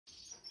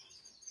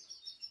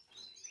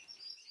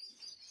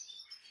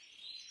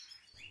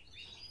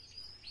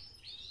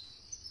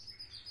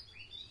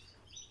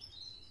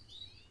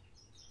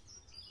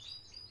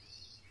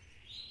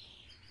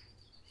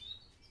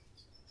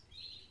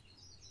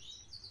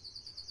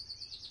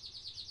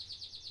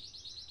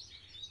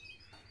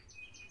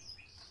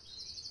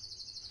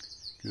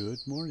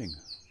Good morning.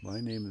 My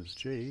name is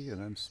Jay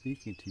and I'm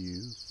speaking to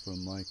you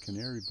from my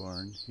canary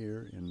barn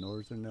here in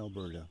northern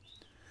Alberta.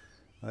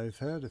 I've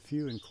had a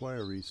few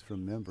inquiries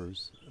from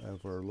members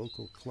of our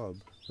local club,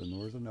 the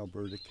Northern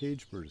Alberta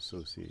Cage Bird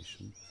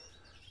Association,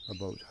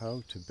 about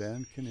how to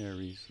band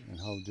canaries and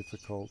how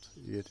difficult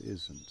it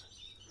isn't.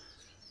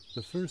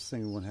 The first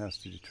thing one has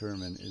to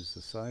determine is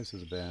the size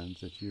of the band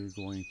that you're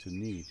going to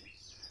need.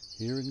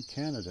 Here in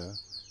Canada,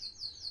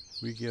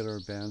 we get our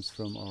bands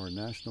from our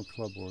national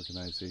club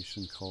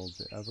organization called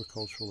the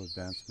Agricultural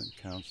Advancement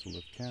Council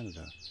of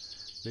Canada.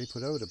 They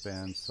put out a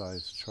band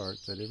size chart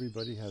that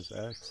everybody has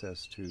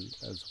access to,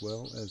 as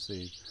well as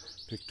a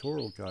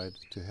pictorial guide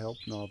to help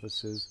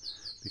novices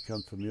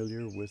become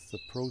familiar with the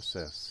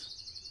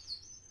process.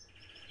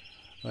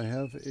 I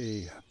have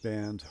a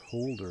band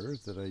holder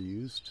that I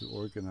use to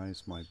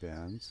organize my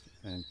bands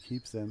and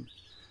keep them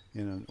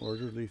in an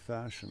orderly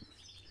fashion.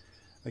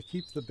 I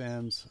keep the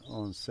bands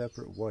on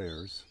separate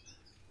wires,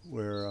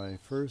 where I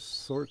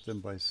first sort them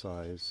by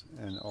size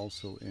and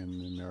also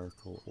in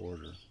numerical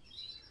order.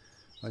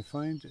 I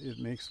find it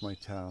makes my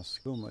task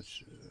so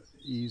much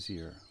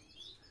easier.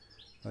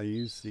 I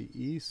use the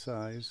E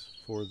size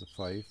for the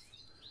fife,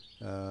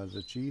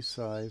 the G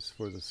size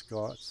for the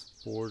Scots,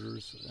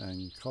 borders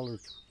and color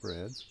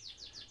bred,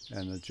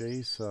 and the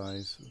J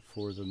size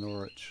for the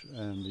Norwich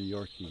and the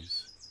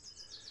Yorkies.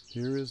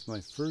 Here is my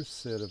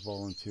first set of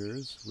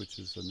volunteers, which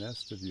is a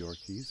nest of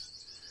Yorkies.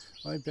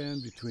 I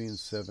band between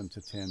 7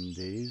 to 10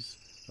 days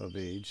of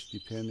age,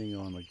 depending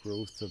on the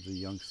growth of the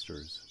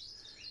youngsters.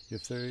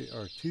 If they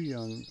are too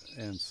young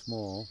and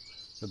small,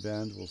 the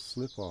band will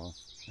slip off,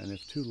 and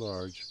if too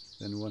large,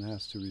 then one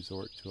has to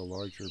resort to a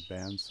larger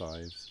band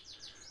size,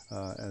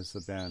 as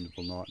the band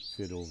will not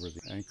fit over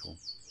the ankle.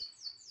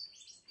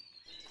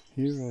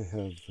 Here I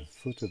have the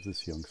foot of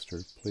this youngster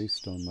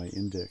placed on my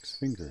index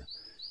finger,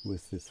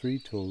 with the 3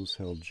 toes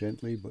held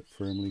gently but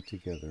firmly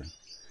together.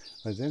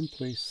 I then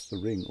place the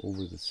ring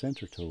over the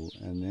center toe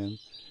and then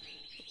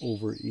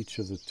over each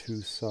of the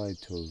 2 side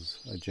toes.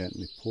 I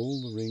gently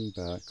pull the ring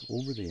back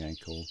over the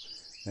ankle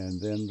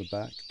and then the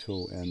back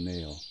toe and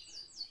nail.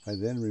 I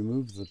then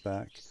remove the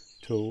back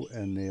toe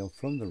and nail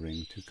from the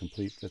ring to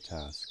complete the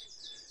task.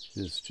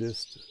 It is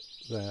just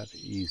that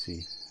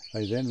easy.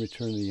 I then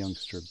return the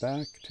youngster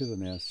back to the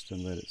nest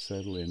and let it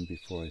settle in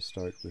before I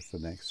start with the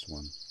next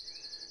one.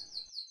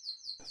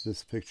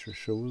 This picture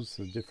shows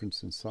the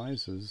difference in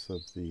sizes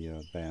of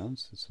the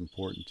bands. It's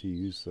important to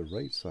use the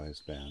right size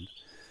band.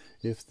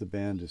 If the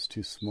band is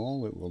too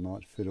small, it will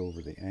not fit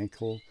over the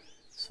ankle,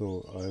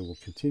 so I will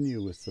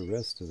continue with the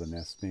rest of the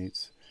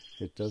nestmates.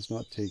 It does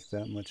not take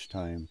that much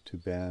time to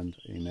band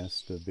a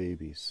nest of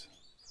babies.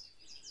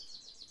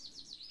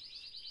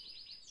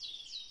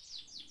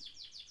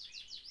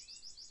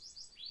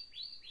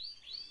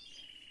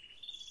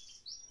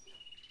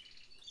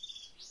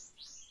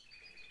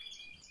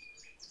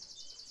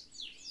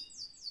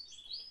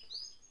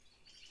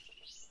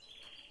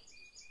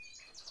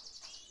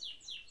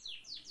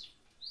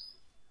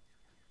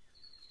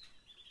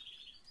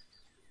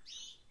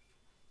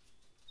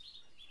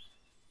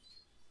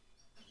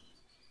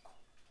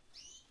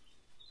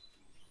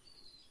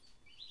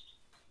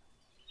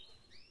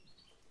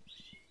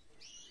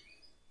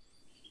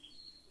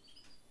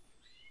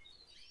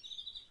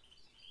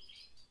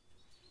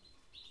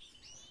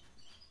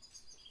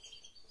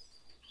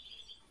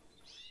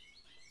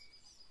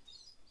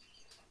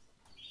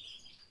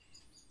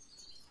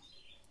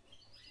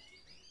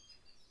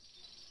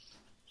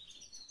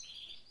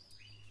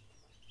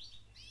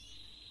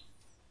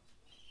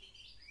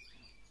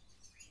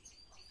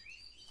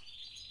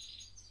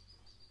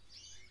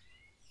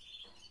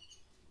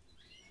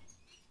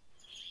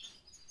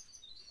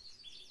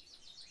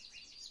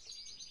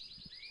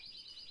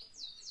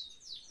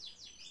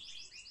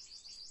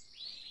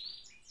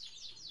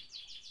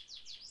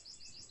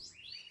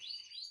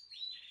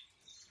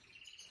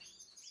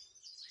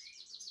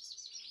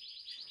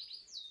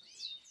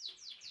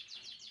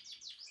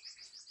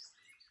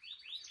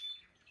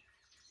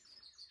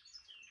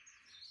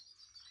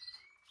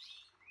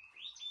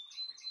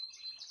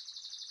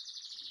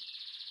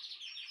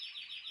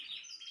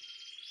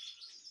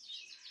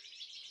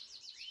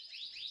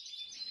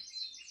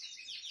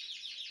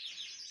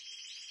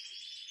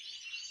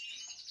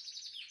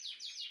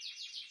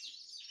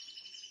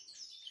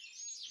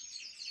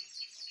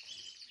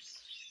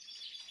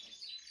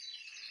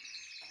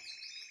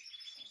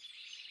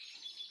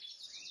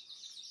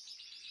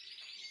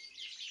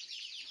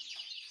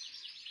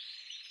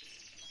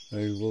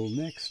 I will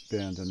next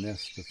band a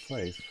nest of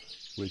fife,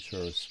 which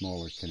are a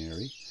smaller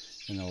canary,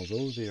 and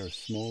although they are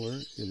smaller,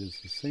 it is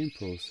the same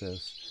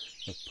process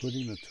of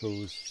putting the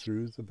toes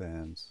through the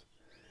bands.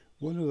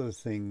 One of the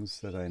things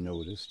that I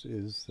noticed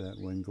is that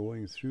when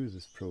going through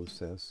this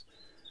process,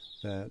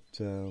 that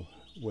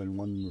when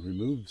one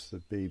removes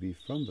the baby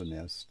from the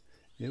nest,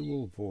 it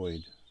will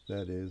void.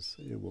 That is,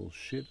 it will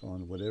shit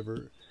on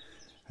whatever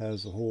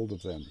has a hold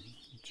of them.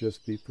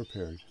 Just be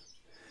prepared.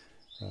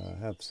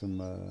 Have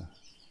some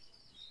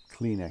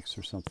Kleenex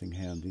or something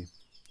handy.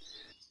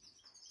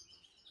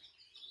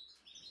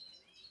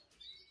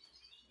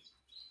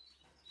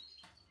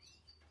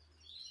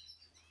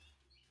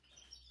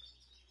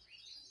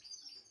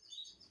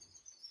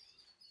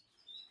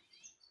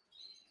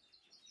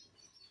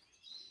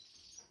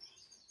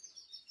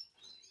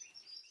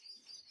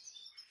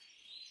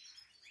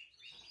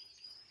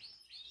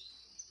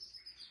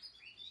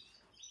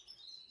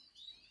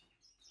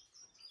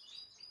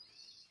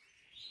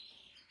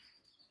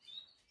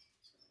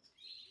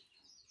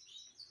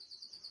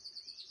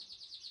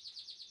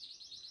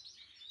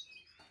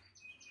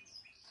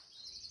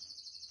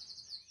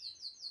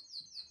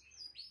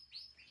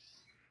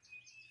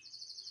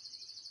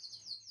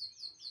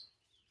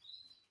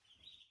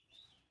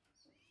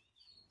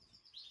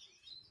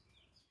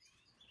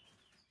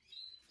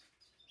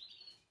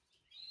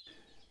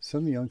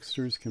 Some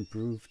youngsters can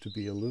prove to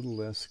be a little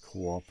less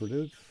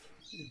cooperative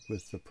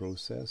with the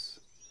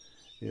process.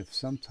 If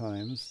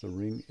sometimes the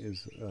ring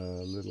is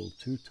a little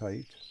too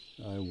tight,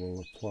 I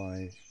will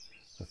apply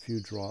a few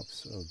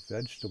drops of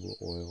vegetable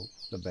oil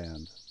to the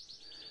band.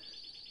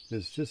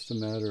 It's just a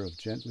matter of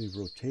gently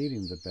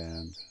rotating the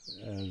band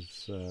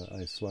as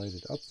I slide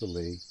it up the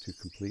leg to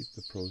complete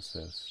the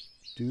process.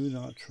 Do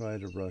not try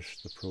to rush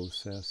the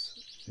process.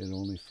 It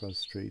only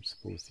frustrates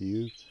both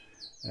you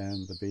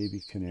and the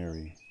baby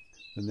canary.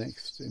 The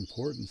next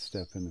important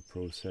step in the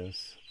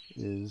process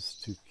is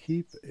to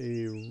keep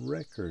a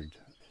record.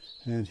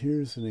 And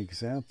here's an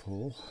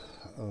example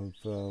of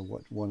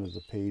what one of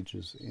the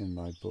pages in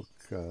my book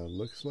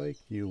looks like.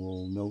 You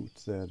will note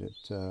that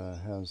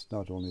it has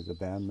not only the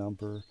band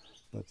number,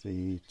 but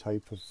the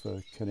type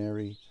of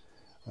canary.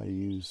 I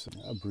use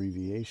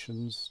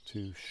abbreviations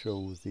to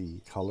show the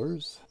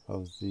colors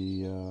of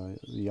the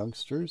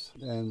youngsters,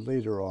 and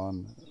later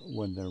on,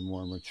 when they're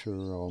more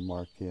mature, I'll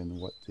mark in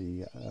what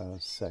the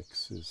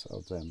sex is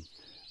of them.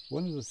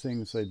 One of the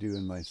things I do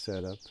in my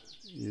setup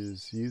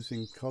is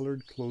using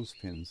colored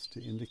clothespins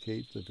to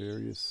indicate the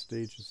various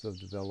stages of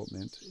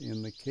development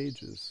in the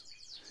cages.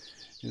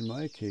 In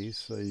my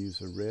case, I use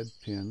a red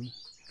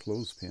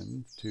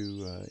clothespin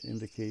to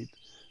indicate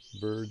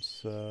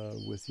birds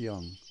with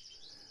young.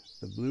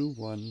 The blue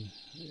one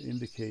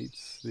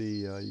indicates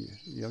the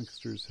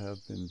youngsters have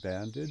been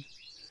banded,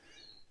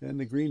 and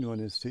the green one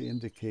is to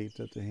indicate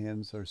that the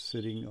hens are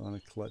sitting on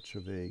a clutch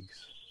of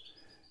eggs.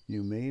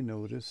 You may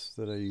notice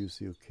that I use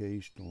the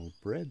occasional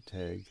bread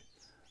tag,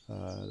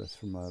 that's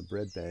from a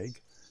bread bag,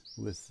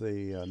 with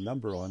the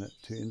number on it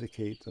to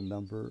indicate the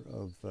number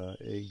of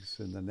eggs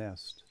in the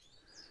nest.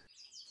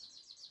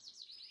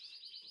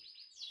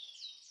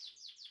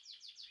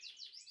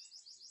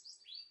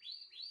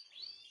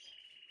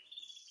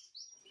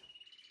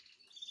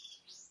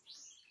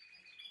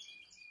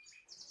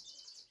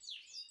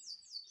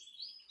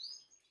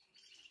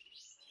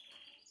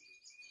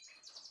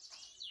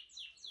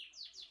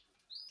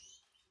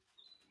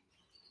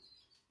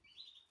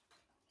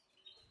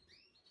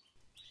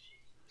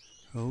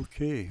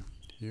 Okay,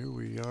 here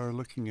we are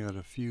looking at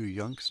a few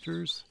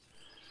youngsters.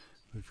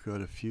 We've got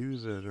a few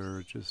that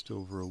are just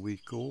over a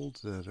week old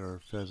that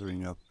are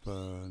feathering up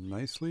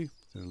nicely.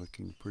 They're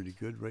looking pretty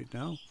good right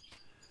now.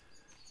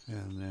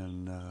 And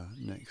then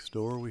next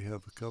door we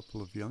have a couple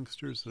of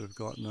youngsters that have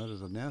gotten out of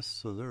the nest,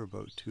 so they're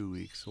about 2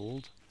 weeks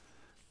old,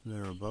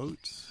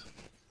 thereabouts.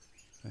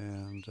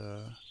 And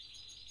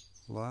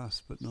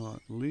last but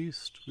not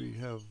least, we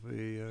have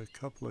a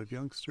couple of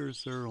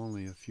youngsters. They're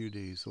only a few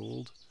days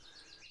old,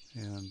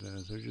 and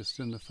they're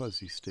just in the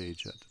fuzzy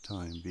stage at the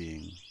time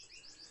being.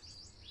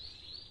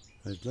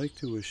 I'd like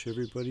to wish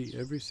everybody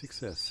every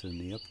success in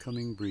the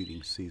upcoming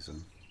breeding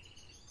season.